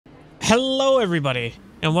Hello everybody,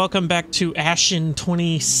 and welcome back to Ashen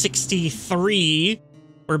 2063.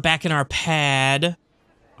 We're back in our pad.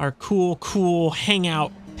 Our cool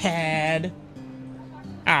hangout pad.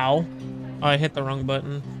 Ow. Oh, I hit the wrong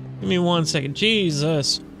button. Give me 1 second.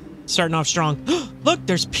 Jesus. Starting off strong. Look,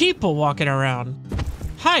 there's people walking around.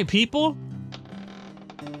 Hi, people.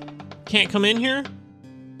 Can't come in here?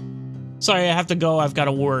 Sorry, I have to go. I've got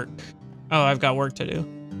to work. Oh, I've got work to do.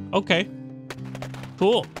 Okay.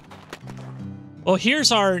 Cool. Well,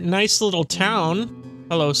 here's our nice little town.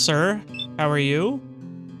 Hello, sir. How are you?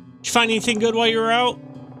 Did you find anything good while you were out?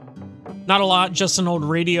 Not a lot, just an old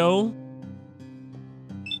radio.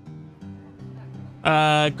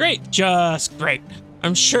 Great. Just great.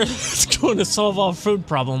 I'm sure that's going to solve our food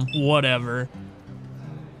problem. Whatever.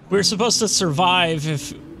 We're supposed to survive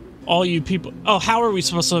if all you people... Oh, how are we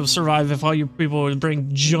supposed to survive if all you people would bring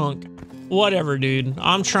junk? Whatever, dude.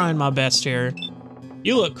 I'm trying my best here.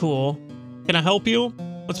 You look cool. Can I help you?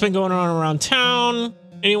 What's been going on around town?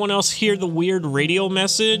 Anyone else hear the weird radio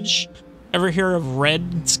message? Ever hear of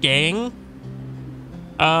Red's gang?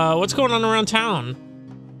 What's going on around town?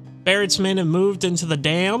 Barrett's men have moved into the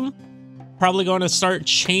dam. Probably going to start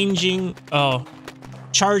changing... Oh.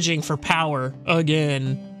 Charging for power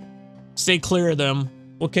again. Stay clear of them.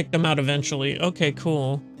 We'll kick them out eventually. Okay,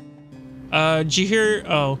 cool. Did you hear...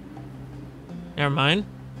 Oh. Never mind.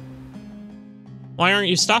 Why aren't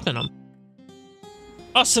you stopping them?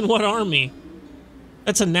 Us and what army?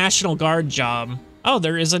 That's a National Guard job. Oh,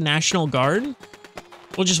 there is a National Guard?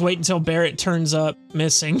 We'll just wait until Barrett turns up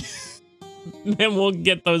missing. Then we'll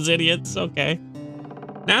get those idiots. Okay.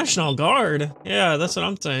 National Guard? Yeah, that's what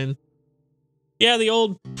I'm saying. Yeah, the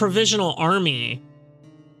old Provisional Army.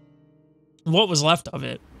 What was left of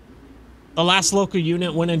it? The last local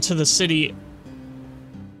unit went into the city...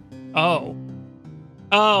 Oh.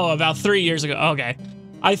 Oh, about 3 years ago. Okay.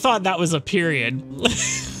 I thought that was a period.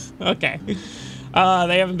 Okay. They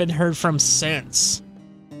haven't been heard from since.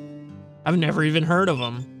 I've never even heard of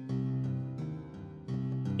them.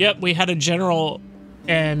 Yep, we had a general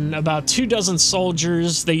and about 24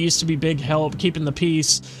 soldiers. They used to be big help keeping the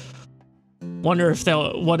peace. Wonder if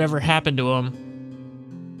whatever happened to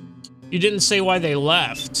them. You didn't say why they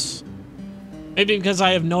left. Maybe because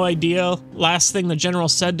I have no idea. Last thing the general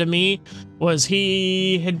said to me was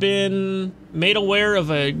he had been made aware of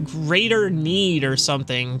a greater need or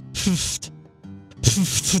something.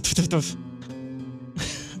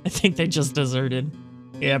 I think they just deserted.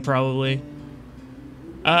 Yeah, probably.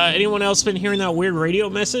 Anyone else been hearing that weird radio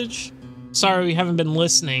message? Sorry, we haven't been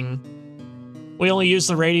listening. We only use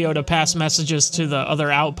the radio to pass messages to the other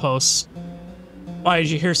outposts. Why, did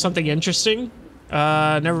you hear something interesting?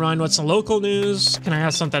 Never mind, what's the local news? Can I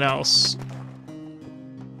ask something else?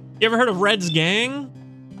 You ever heard of Red's gang?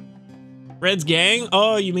 Red's gang?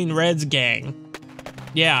 Oh, you mean Red's gang.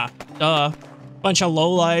 Yeah, duh. Bunch of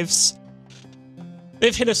lowlifes.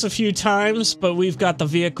 They've hit us a few times, but we've got the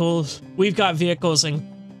vehicles. We've got vehicles and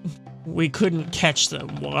we couldn't catch them.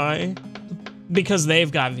 Why? Because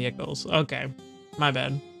they've got vehicles. Okay, my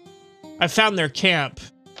bad. I found their camp.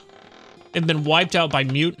 They've been wiped out by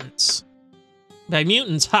mutants. By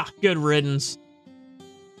mutants? Ha! Good riddance.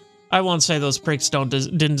 I won't say those pricks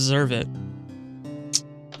didn't deserve it.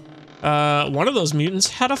 One of those mutants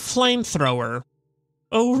had a flamethrower.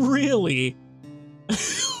 Oh, really?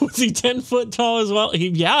 Was he 10 foot tall as well?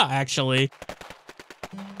 Yeah, actually.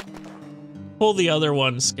 Pull the other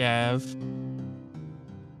one, Scav.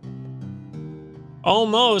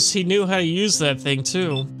 Almost. He knew how to use that thing,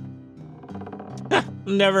 too.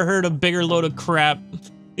 Never heard a bigger load of crap.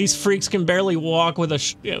 These freaks can barely walk with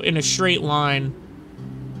in a straight line.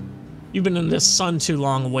 You've been in this sun too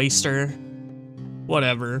long, waster.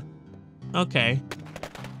 Whatever. Okay.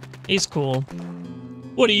 He's cool.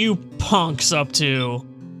 What are you punks up to?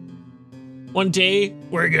 One day,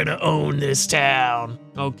 we're gonna own this town.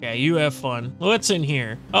 Okay, you have fun. What's in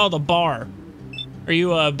here? Oh, the bar. Are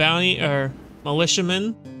you a bounty or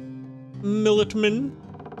militiaman? Militman?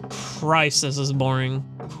 Christ, this is boring.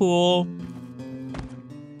 Cool.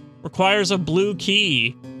 Requires a blue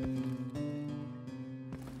key.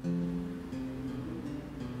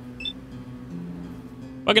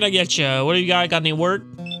 What can I get you? What do you got? Got any work?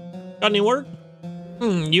 Got any work?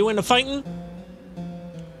 You into fighting?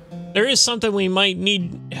 There is something we might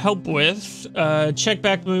need help with. Check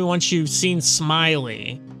back with me once you've seen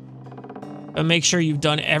Smiley. And make sure you've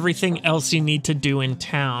done everything else you need to do in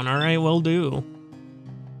town. Alright, will do.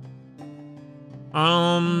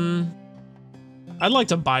 I'd like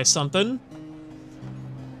to buy something.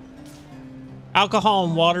 Alcohol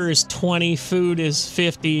and water is 20, food is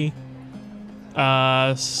 50.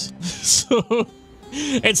 So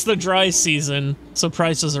It's the dry season, so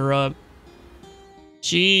prices are up.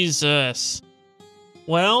 Jesus.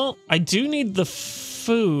 Well, I do need the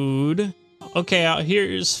food. Okay,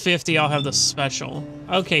 here's 50. I'll have the special.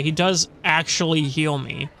 Okay, he does actually heal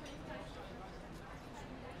me.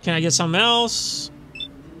 Can I get something else?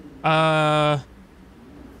 What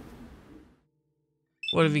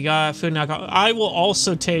have you got? Food and alcohol. I will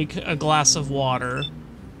also take a glass of water.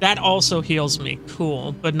 That also heals me.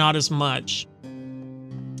 Cool, but not as much.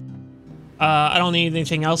 I don't need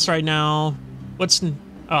anything else right now.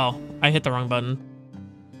 Oh, I hit the wrong button.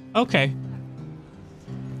 Okay.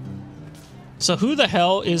 So who the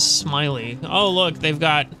hell is Smiley? Oh, look, they've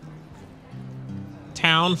got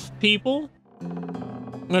town people.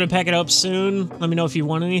 I'm gonna pack it up soon. Let me know if you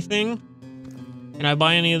want anything. Can I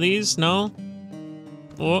buy any of these? No?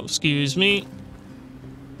 Oh, excuse me.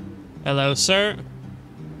 Hello, sir.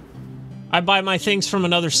 I buy my things from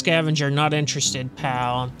another scavenger. Not interested,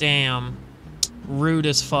 pal. Damn. Rude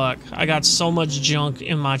as fuck. I got so much junk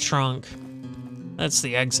in my trunk. That's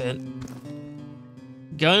the exit.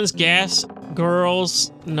 Guns, gas,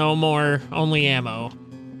 girls, no more. Only ammo.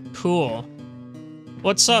 Cool.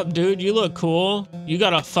 What's up, dude? You look cool. You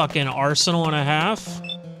got a fucking arsenal and a half.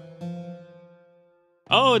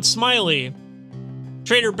 Oh, it's Smiley.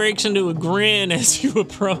 Trader breaks into a grin as you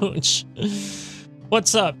approach.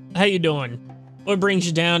 What's up? How you doing? What brings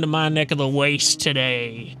you down to my neck of the waist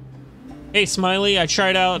today? Hey, Smiley, I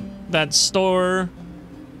tried out that store.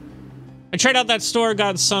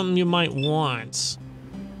 Got something you might want.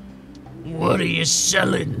 What are you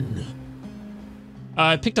selling?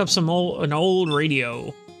 I picked up an old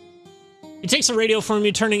radio. He takes the radio from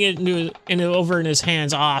me, turning it into over in his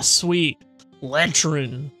hands. Ah, sweet.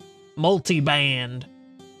 Letron. Multi-band.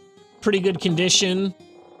 Pretty good condition.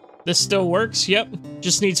 This still works? Yep.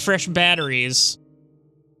 Just needs fresh batteries.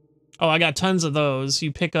 Oh, I got tons of those.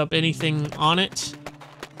 You pick up anything on it?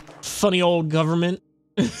 Funny old government.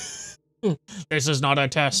 This is not a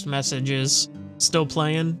test. Messages. Still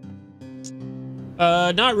playing?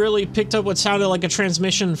 Not really. Picked up what sounded like a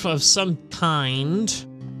transmission of some kind.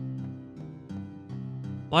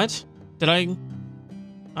 What? Did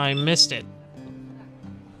I missed it.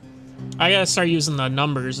 I gotta start using the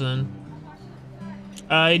numbers then.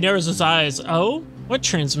 He narrows his eyes. Oh? What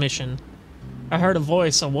transmission? I heard a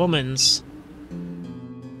voice, a woman's.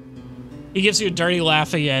 He gives you a dirty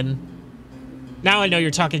laugh again. Now I know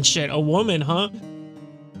you're talking shit. A woman, huh?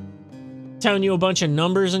 Telling you a bunch of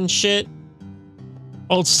numbers and shit?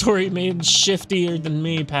 Old story made shiftier than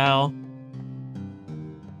me, pal.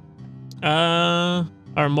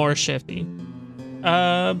 Or more shifty.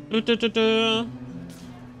 I'm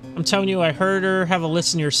telling you, I heard her. Have a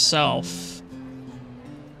listen yourself.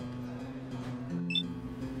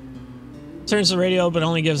 Turns the radio, but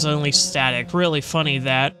only gives static. Really funny,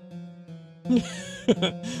 that.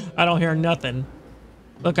 I don't hear nothing.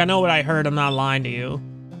 Look, I know what I heard. I'm not lying to you.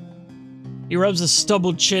 He rubs his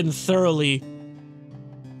stubbled chin thoroughly.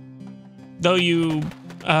 Though you,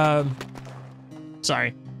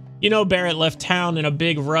 sorry. You know Barrett left town in a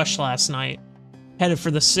big rush last night. Headed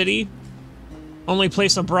for the city. Only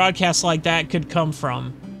place a broadcast like that could come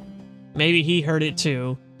from. Maybe he heard it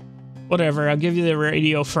too. Whatever, I'll give you the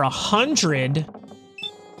radio for 100.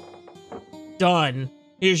 Done.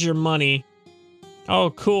 Here's your money. Oh,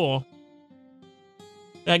 cool.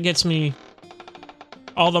 That gets me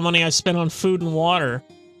all the money I spent on food and water.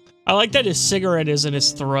 I like that his cigarette is in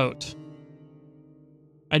his throat.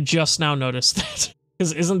 I just now noticed that.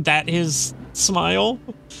 Because isn't that his smile?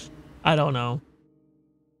 I don't know.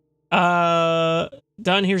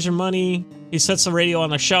 Done, here's your money. He sets the radio on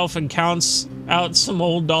the shelf and counts out some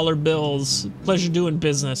old dollar bills. Pleasure doing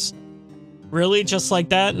business. Really? Just like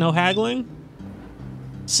that? No haggling?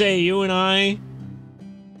 Say, you and I...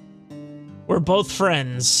 we're both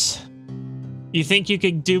friends. You think you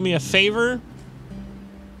could do me a favor?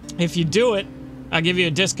 If you do it, I'll give you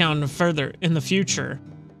a discount further in the future.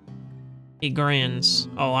 He grins.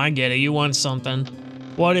 Oh, I get it. You want something.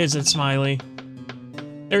 What is it, Smiley?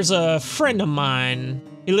 There's a friend of mine.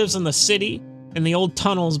 He lives in the city, in the old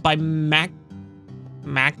tunnels by Mac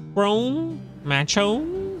and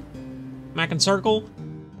Circle.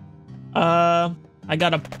 I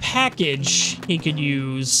got a package he could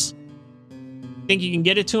use. Think you can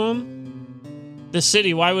get it to him? The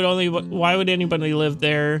city, why would anybody live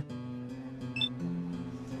there?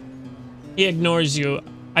 He ignores you.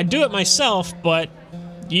 I do it myself, but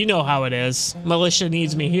you know how it is. Militia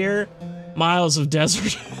needs me here. Miles of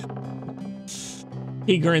desert.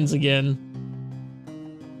 He grins again.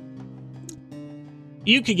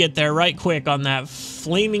 You could get there right quick on that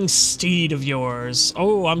flaming steed of yours.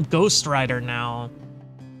 Oh, I'm Ghost Rider now.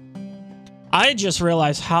 I just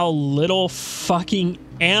realized how little fucking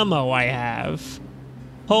ammo I have.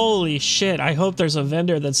 Holy shit, I hope there's a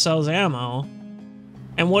vendor that sells ammo.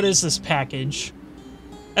 And what is this package?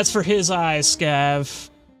 That's for his eyes, Scav.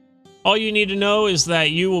 All you need to know is that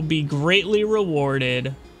you will be greatly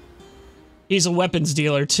rewarded. He's a weapons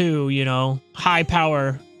dealer too, you know. High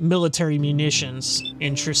power military munitions.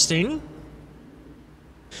 Interesting.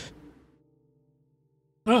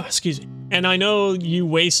 Oh, excuse me. And I know you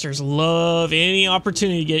wasters love any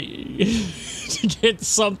opportunity to get, to get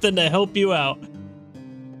something to help you out.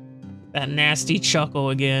 That nasty chuckle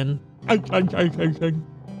again.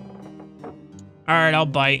 Alright, I'll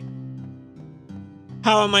bite.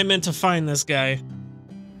 How am I meant to find this guy?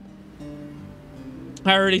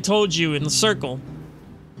 I already told you in the circle.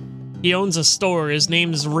 He owns a store. His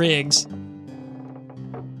name is Riggs.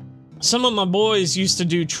 Some of my boys used to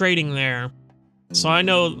do trading there, so I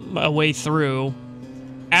know a way through.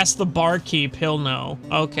 Ask the barkeep, he'll know.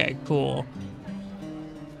 Okay, cool.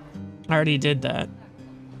 I already did that.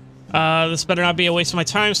 This better not be a waste of my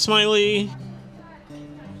time, Smiley.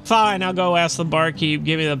 Fine, I'll go ask the barkeep.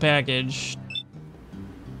 Give me the package.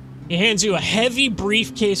 He hands you a heavy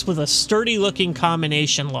briefcase with a sturdy-looking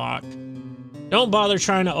combination lock. Don't bother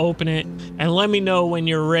trying to open it, and let me know when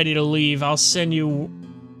you're ready to leave. I'll send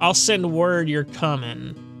word you're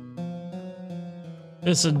coming.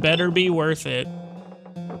 This had better be worth it.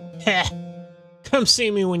 Heh. Come see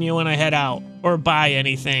me when you want to head out, or buy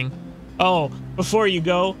anything. Oh, before you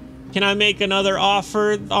go, can I make another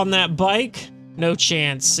offer on that bike? No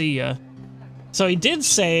chance, see ya. So he did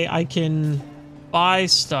say I can buy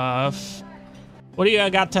stuff. What do you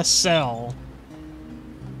got to sell?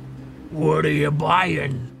 What are you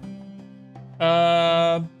buying?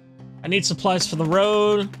 I need supplies for the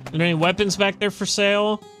road. Are there any weapons back there for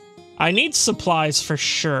sale? I need supplies for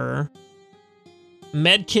sure.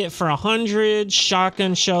 Med kit for 100,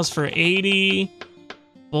 shotgun shells for 80,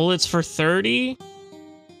 bullets for 30.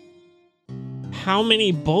 How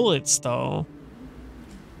many bullets though?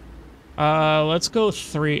 Let's go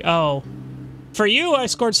 3. Oh, for you, I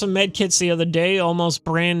scored some med kits the other day, almost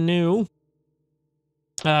brand new.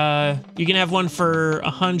 You can have one for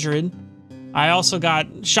 100. I also got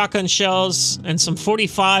shotgun shells and some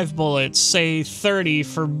 45 bullets, say 30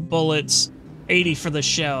 for bullets, 80 for the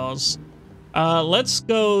shells. Let's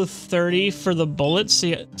go 30 for the bullets.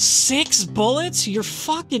 See, 6 bullets? You're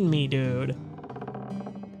fucking me, dude.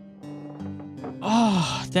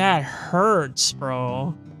 Oh, that hurts,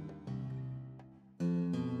 bro.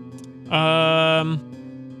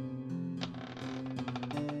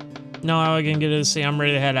 No, I can get it to see. I'm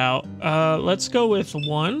ready to head out. Let's go with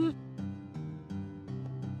 1.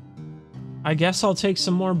 I guess I'll take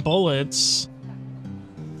some more bullets.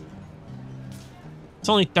 It's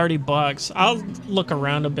only 30 bucks. I'll look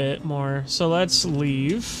around a bit more. So let's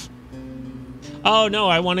leave. Oh no,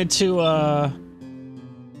 I wanted to,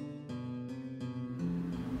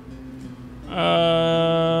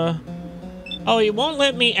 oh, he won't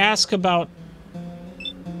let me ask about...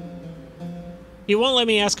 He won't let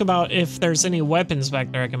me ask about if there's any weapons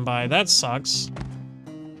back there I can buy. That sucks.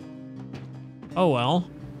 Oh well.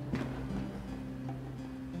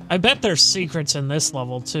 I bet there's secrets in this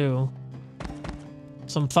level too.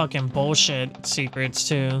 Some fucking bullshit secrets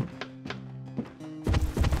too.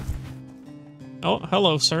 Oh,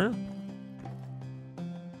 hello, sir.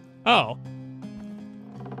 Oh.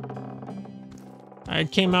 I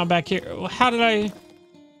came out back here. How did I...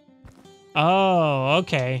 Oh,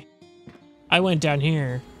 okay. I went down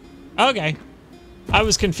here. Okay. I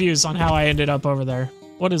was confused on how I ended up over there.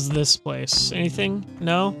 What is this place? Anything?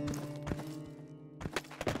 No?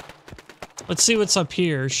 Let's see what's up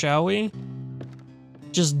here, shall we?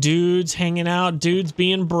 Just dudes hanging out, dudes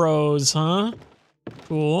being bros, huh?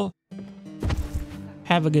 Cool.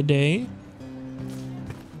 Have a good day.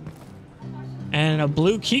 And a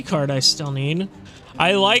blue keycard I still need.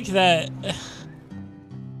 I like that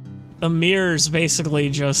the mirrors basically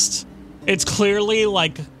just... It's clearly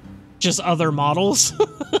like just other models.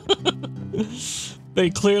 They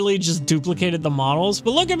clearly just duplicated the models.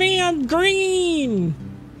 But look at me, I'm green!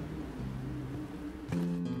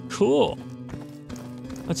 Cool.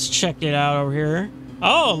 Let's check it out over here.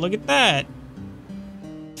 Oh, look at that.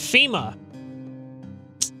 FEMA.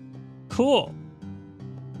 Cool.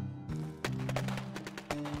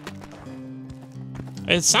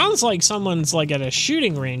 It sounds like someone's like at a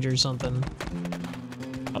shooting range or something.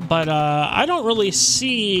 But I don't really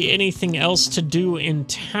see anything else to do in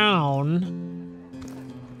town.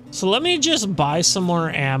 So let me just buy some more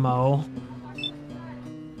ammo.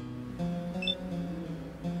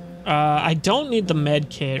 I don't need the med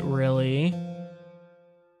kit, really.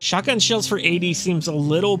 Shotgun shells for 80 seems a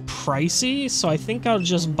little pricey, so I think I'll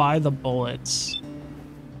just buy the bullets.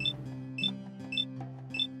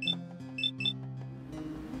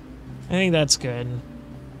 I think that's good.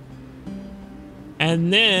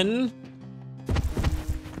 And then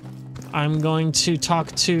I'm going to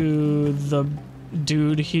talk to the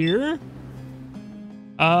dude here.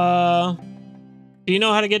 Do you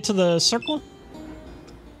know how to get to the circle?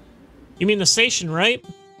 You mean the station, right?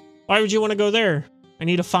 Why would you want to go there? I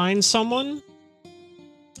need to find someone?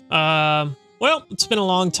 Well, it's been a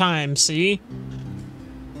long time, see?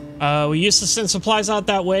 We used to send supplies out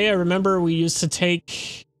that way. I remember we used to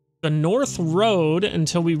take the north road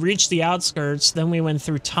until we reached the outskirts, then we went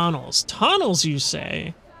through tunnels. Tunnels, you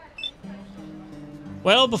say?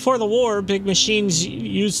 Well, before the war, big machines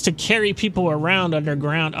used to carry people around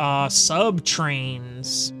underground.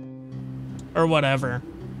 Sub-trains. Or whatever.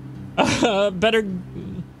 Better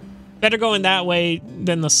going that way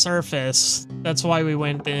than the surface. That's why we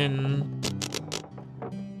went in.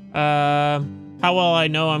 How well I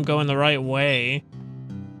know I'm going the right way.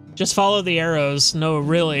 Just follow the arrows. No,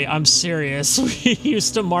 really, I'm serious. We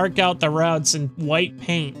used to mark out the routes in white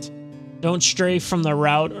paint. Don't stray from the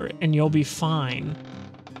route and you'll be fine.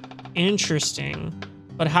 Interesting.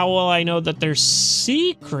 But how will I know that there's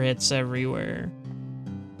secrets everywhere?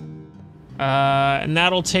 And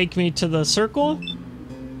that'll take me to the circle?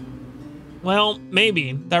 Well,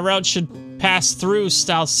 maybe. That route should pass through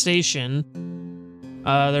South Station.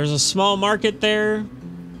 There's a small market there.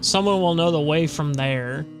 Someone will know the way from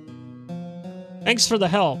there. Thanks for the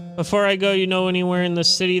help. Before I go, you know anywhere in the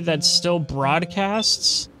city that still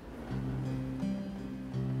broadcasts?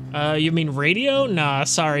 You mean radio? Nah,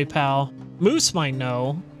 sorry, pal. Moose might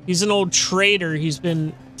know. He's an old trader. He's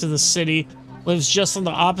been to the city. Lives just on the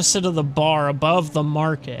opposite of the bar, above the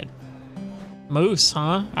market. Moose,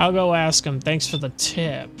 huh? I'll go ask him. Thanks for the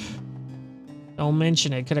tip. Don't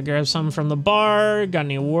mention it. Could I grab something from the bar? Got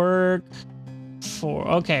any work?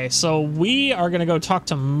 Okay, so we are gonna go talk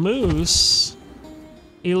to Moose.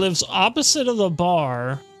 He lives opposite of the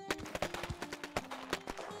bar.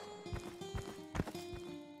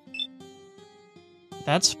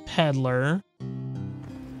 That's peddler.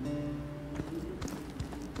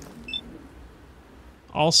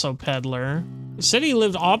 Also peddler. He said he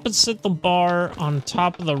lived opposite the bar on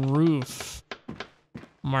top of the roof.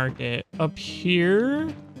 Market. Up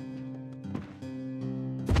here?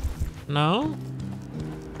 No?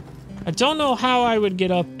 I don't know how I would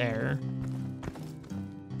get up there.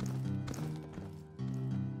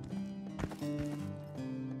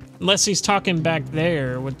 Unless he's talking back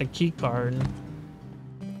there with the key card.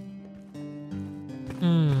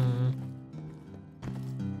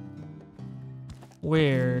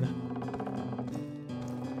 Weird.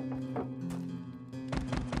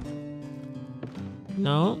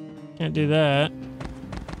 No, can't do that.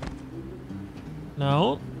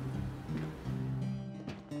 No.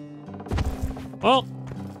 Well,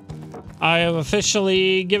 I have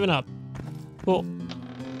officially given up. Well,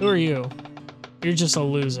 who are you? You're just a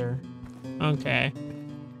loser. Okay.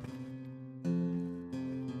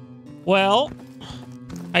 Well,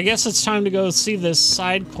 I guess it's time to go see this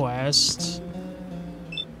side quest.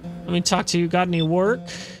 Let me talk to you. Got any work?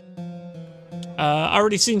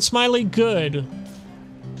 Already seen Smiley. Good.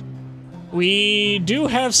 We do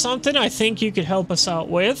have something I think you could help us out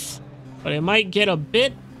with, but it might get a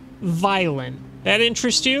bit violent. That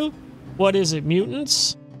interest you? What is it,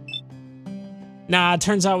 mutants? Nah, it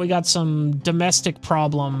turns out we got some domestic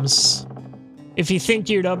problems. If you think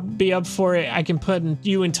you'd be up for it, I can put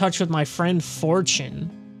you in touch with my friend Fortune.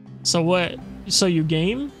 So what? So you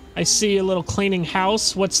game? I see a little cleaning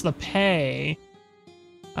house. What's the pay?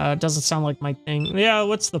 Doesn't sound like my thing. Yeah,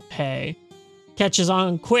 what's the pay? Catches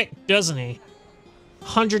on quick, doesn't he?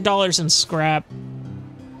 $100 in scrap.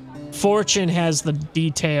 Fortune has the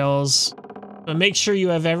details. But make sure you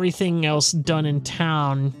have everything else done in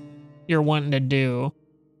town you're wanting to do.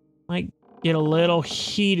 Might get a little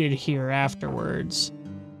heated here afterwards.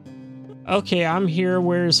 Okay, I'm here.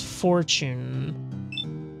 Where's Fortune?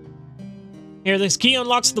 Here, this key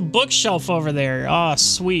unlocks the bookshelf over there. Ah,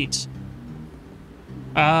 sweet.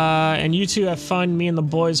 And you two have fun. Me and the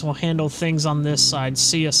boys will handle things on this side.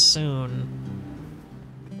 See you soon.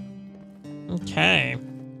 Okay.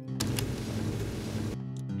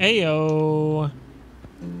 Ayo.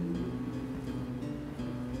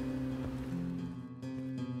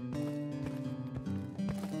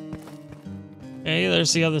 Okay,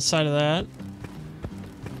 there's the other side of that.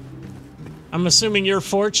 I'm assuming you're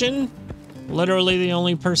Fortune? Literally the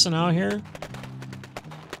only person out here.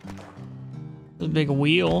 The big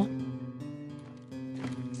wheel.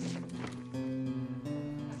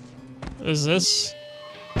 Is this?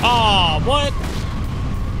 Oh, what?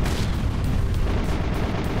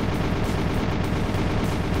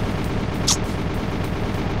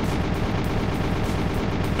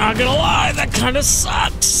 Not gonna lie, that kind of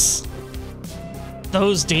sucks.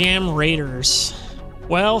 Those damn raiders.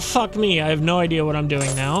 Well, fuck me. I have no idea what I'm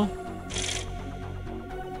doing now.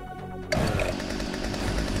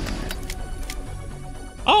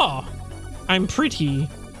 Oh, I'm pretty.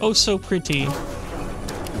 Oh, so pretty.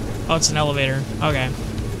 Oh, it's an elevator. Okay.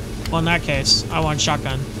 Well, in that case, I want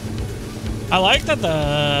shotgun. I like that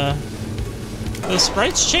the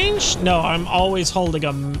sprites change. No, I'm always holding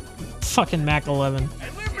a fucking Mac 11.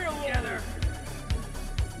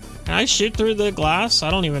 Can I shoot through the glass? I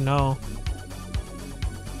don't even know.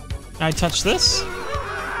 Can I touch this?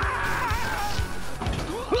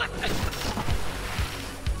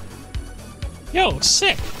 Yo,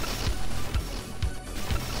 sick.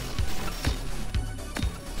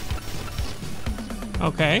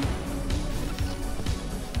 Okay.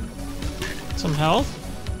 Some health.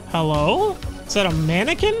 Hello? Is that a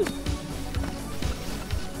mannequin?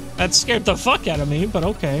 That scared the fuck out of me, but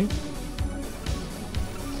okay.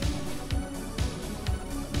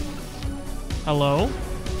 Hello?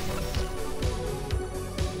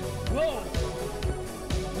 Whoa.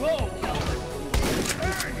 Whoa.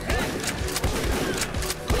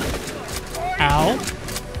 Ow.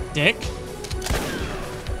 Dick.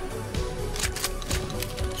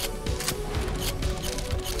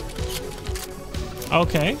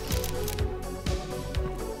 Okay.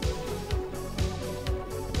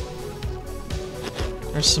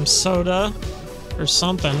 There's some soda or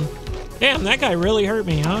something. Damn, that guy really hurt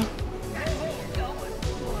me, huh?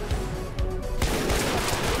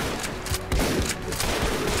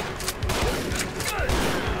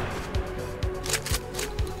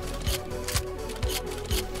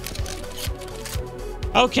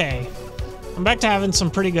 Okay. I'm back to having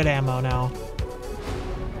some pretty good ammo now.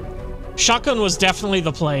 Shotgun was definitely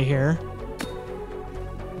the play here.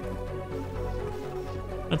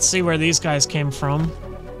 Let's see where these guys came from.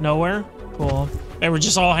 Nowhere? Cool. They were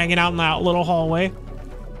just all hanging out in that little hallway.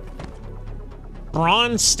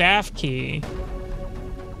 Bronze staff key.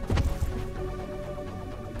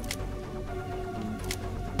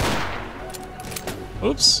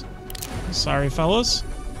 Oops. Sorry, fellas.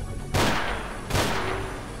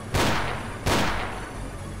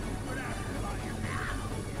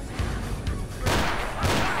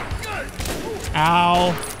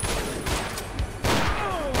 Ow.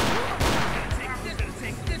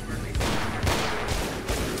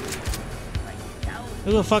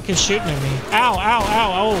 Who the fuck is shooting at me? Ow, ow,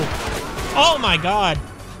 ow, oh. Oh my god.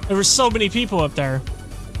 There were so many people up there.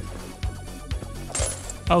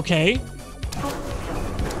 Okay.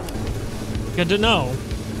 Good to know.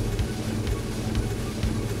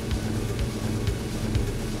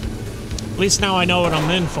 At least now I know what I'm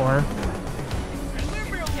in for.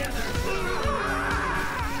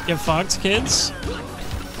 Get fucked, kids.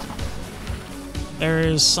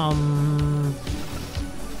 There's some...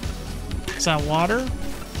 Is that water?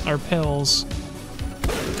 Or pills?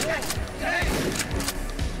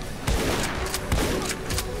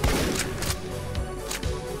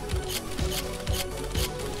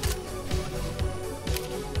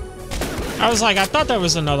 I was like, I thought that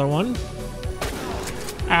was another one.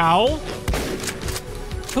 Ow.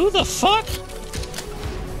 Who the fuck?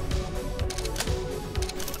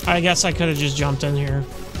 I guess I could have just jumped in here.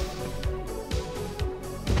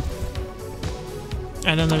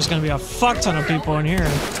 And then there's gonna be a fuck ton of people in here.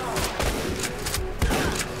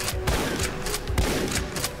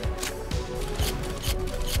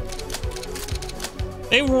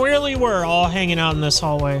 They really were all hanging out in this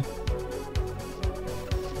hallway.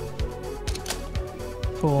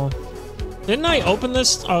 Cool. Didn't I open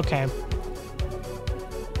this? Okay.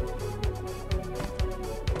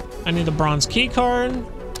 I need the bronze key card.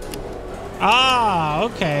 Ah,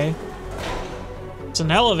 okay. It's an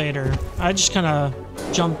elevator. I just kind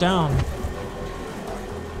of jumped down.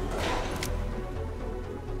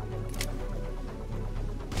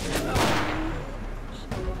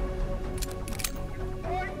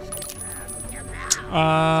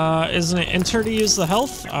 Isn't it enter to use the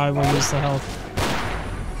health? I will use the health.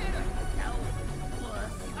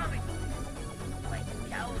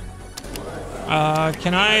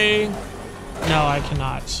 Can I? No, I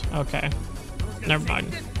cannot. Okay. Never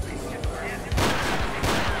mind.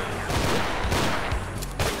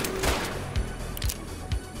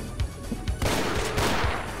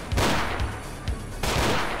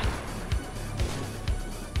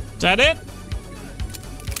 Is that it?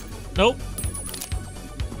 Nope.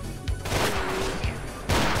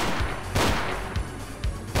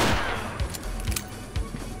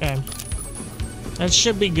 Okay. That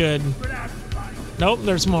should be good. Nope,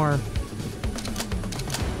 there's more.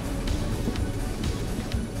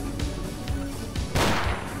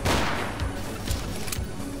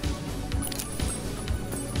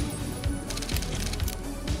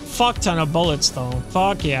 Fuck ton of bullets though.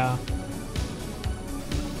 Fuck yeah.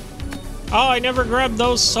 Oh, I never grabbed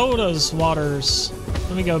those sodas, waters.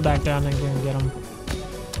 Let me go back down and get them.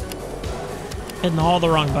 Hitting all the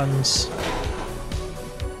wrong buttons.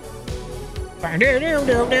 The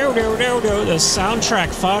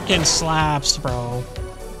soundtrack fucking slaps, bro.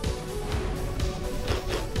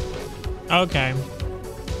 Okay.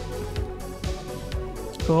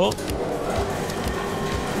 Cool.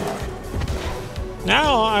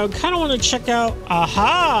 Now, I kind of want to check out...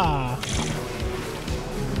 Aha!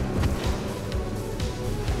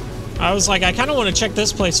 I was like, I kind of want to check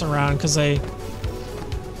this place around, because they...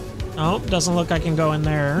 Oh, doesn't look like I can go in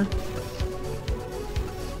there.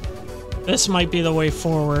 This might be the way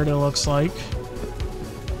forward, it looks like.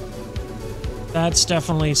 That's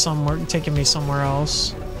definitely somewhere, taking me somewhere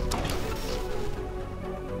else.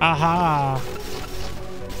 Aha!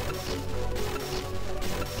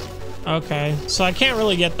 Okay, so I can't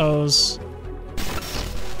really get those.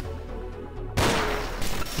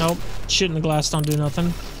 Nope. Shooting the glass don't do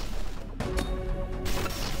nothing.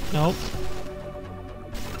 Nope.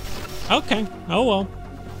 Okay. Oh well.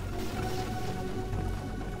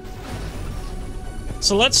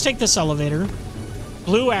 So let's take this elevator.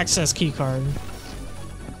 Blue access keycard.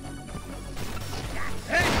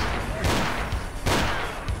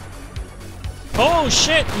 Oh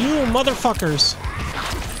shit, you motherfuckers.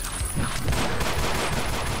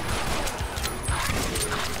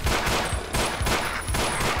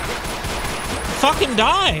 Fucking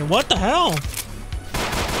die! What the hell?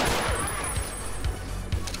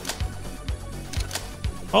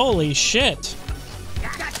 Holy shit.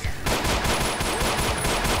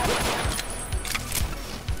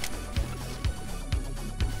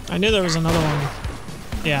 I knew there was another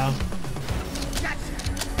one. Yeah.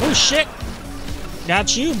 Oh shit!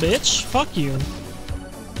 Got you, bitch. Fuck you.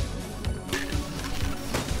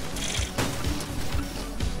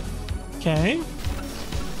 Okay.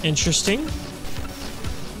 Interesting.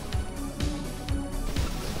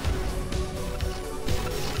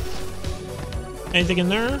 Anything in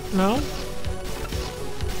there? No?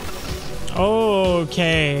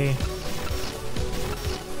 Okay.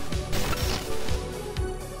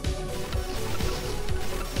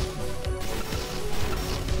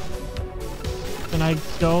 Can I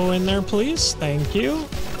go in there, please? Thank you.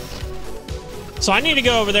 So I need to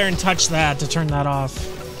go over there and touch that to turn that off.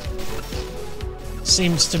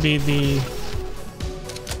 Seems to be the...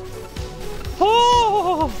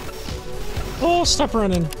 Oh! Oh, stop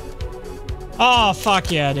running. Oh,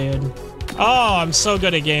 fuck yeah, dude. Oh, I'm so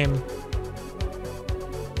good at game.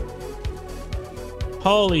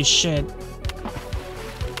 Holy shit.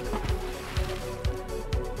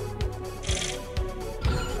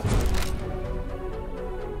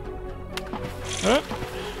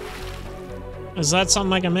 Is that something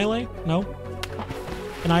like a melee? No.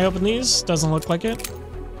 Can I open these? Doesn't look like it.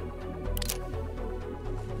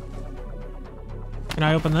 Can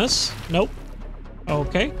I open this? Nope.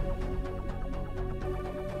 Okay.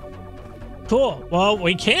 Cool. Well,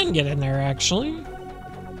 we can get in there, actually.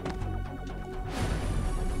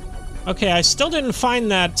 Okay, I still didn't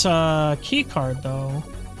find that key card, though.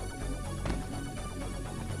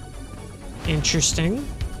 Interesting.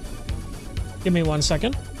 Give me 1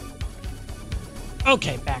 second.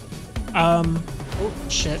 Okay, back. Oh,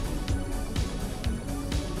 shit.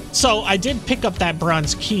 So, I did pick up that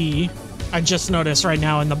bronze key. I just noticed right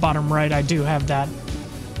now in the bottom right, I do have that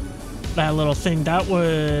little thing. That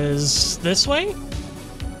was this way?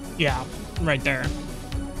 Yeah, right there.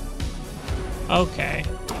 Okay.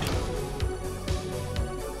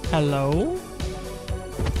 Hello?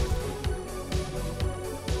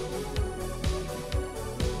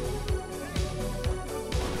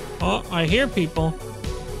 Oh, I hear people.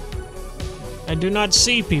 I do not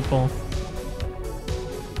see people.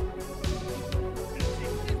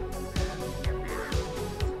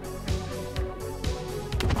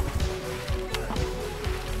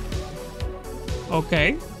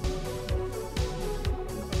 Okay.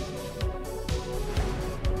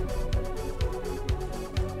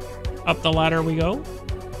 Up the ladder we go.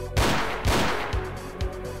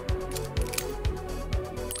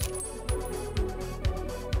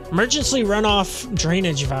 Emergency runoff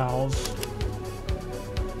drainage valve.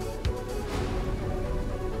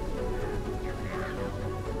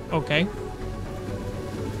 Okay.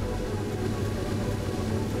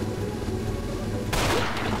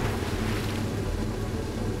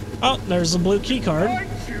 Oh, there's a blue key card.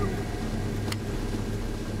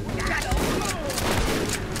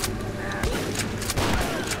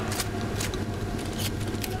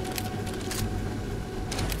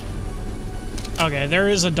 Okay, there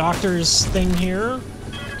is a doctor's thing here.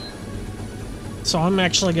 So I'm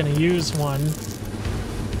actually gonna use one.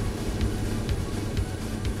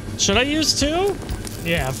 Should I use two?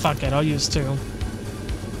 Yeah, fuck it, I'll use two.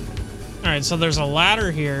 Alright, so there's a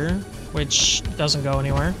ladder here, which doesn't go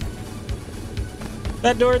anywhere.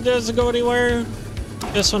 That door doesn't go anywhere.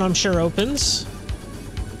 This one I'm sure opens.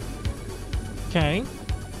 Okay.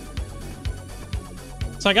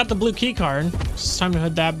 So I got the blue key card. It's time to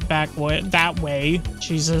head that way.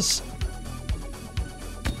 Jesus.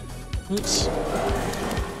 Oops.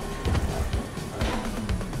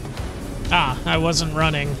 Ah, I wasn't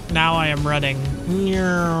running. Now I am running.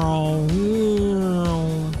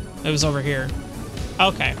 It was over here.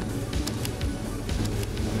 Okay.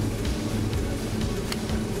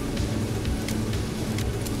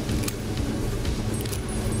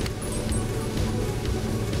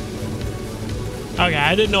 Okay,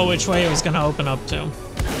 I didn't know which way it was gonna open up to.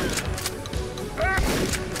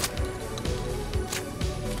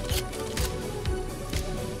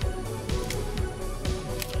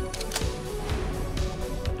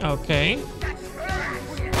 Okay.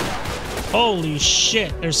 Holy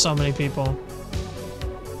shit, there's so many people.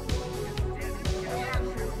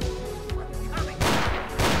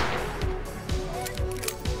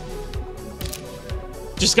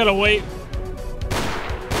 Just gotta wait.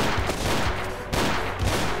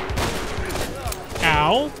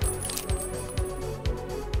 Ow.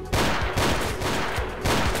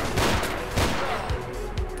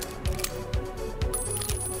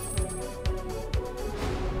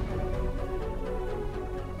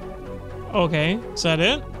 Okay, is that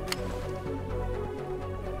it?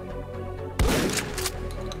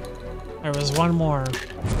 There was one more.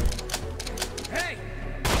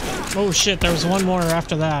 Oh shit, there was one more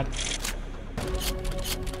after that.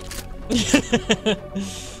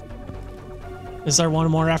 Is there one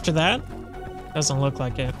more after that? Doesn't look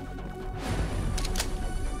like it.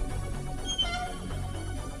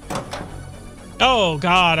 Oh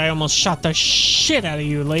god, I almost shot the shit out of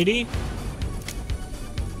you, lady.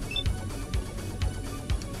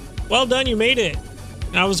 Well done, you made it.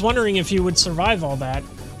 And I was wondering if you would survive all that.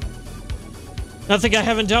 Nothing I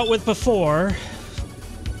haven't dealt with before.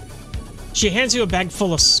 She hands you a bag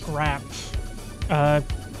full of scrap.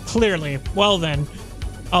 Clearly. Well then,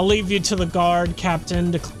 I'll leave you to the guard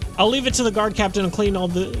captain to. I'll leave it to the guard captain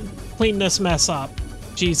to clean this mess up.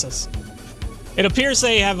 Jesus. It appears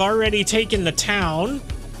they have already taken the town.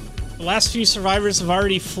 The last few survivors have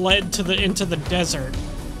already fled into the desert.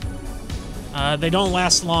 They don't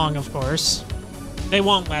last long, of course. They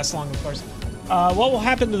won't last long, of course. What will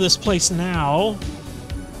happen to this place now?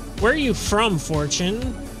 Where are you from, Fortune?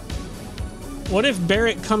 What if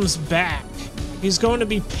Barrett comes back? He's going to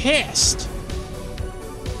be pissed.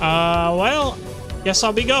 Well, guess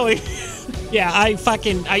I'll be going. Yeah,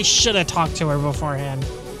 I should have talked to her beforehand.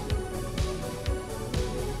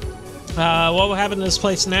 What will happen to this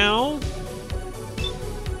place now?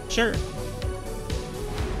 Sure.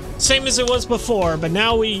 Same as it was before, but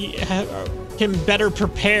now we can better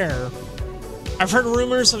prepare. I've heard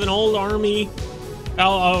rumors of an army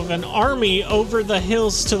over the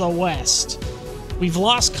hills to the west. We've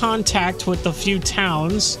lost contact with the few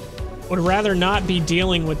towns. Would rather not be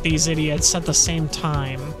dealing with these idiots at the same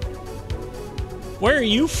time. Where are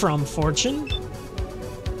you from, Fortune?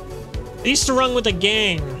 I used to run with a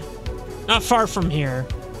gang. Not far from here.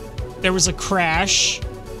 There was a crash.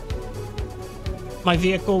 My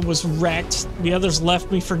vehicle was wrecked. The others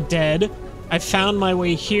left me for dead. I found my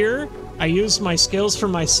way here. I used my skills for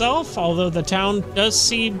myself, although the town does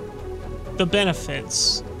see the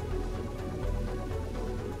benefits.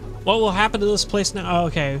 What will happen to this place now? Oh,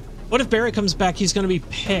 okay. What if Barrett comes back? He's gonna be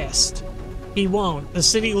pissed. He won't. The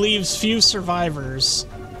city leaves few survivors.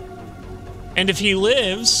 And if he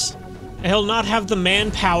lives, he'll not have the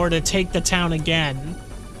manpower to take the town again.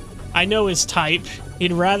 I know his type.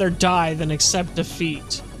 He'd rather die than accept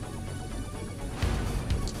defeat.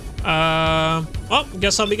 Well,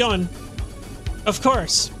 guess I'll be going. Of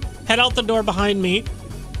course. Head out the door behind me.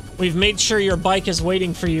 We've made sure your bike is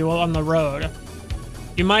waiting for you on the road.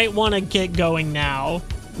 You might want to get going now.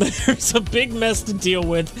 There's a big mess to deal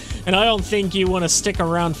with, and I don't think you want to stick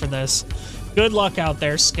around for this. Good luck out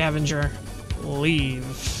there, scavenger.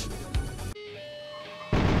 Leave.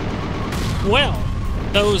 Well,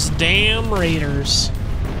 those damn raiders.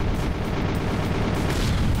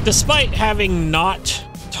 Despite having not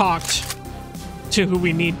talked to who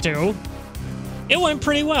we need to, It went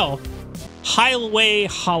pretty well. Highway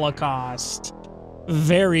Holocaust.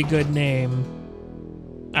 Very good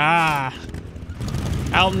name. Ah.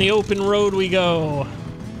 Out in the open road we go.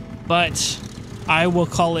 But I will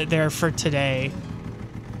call it there for today.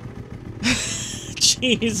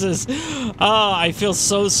 Jesus. Oh, I feel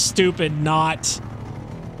so stupid not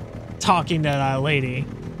talking to that lady.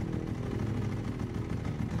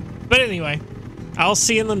 But anyway, I'll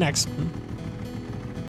see you in the next one.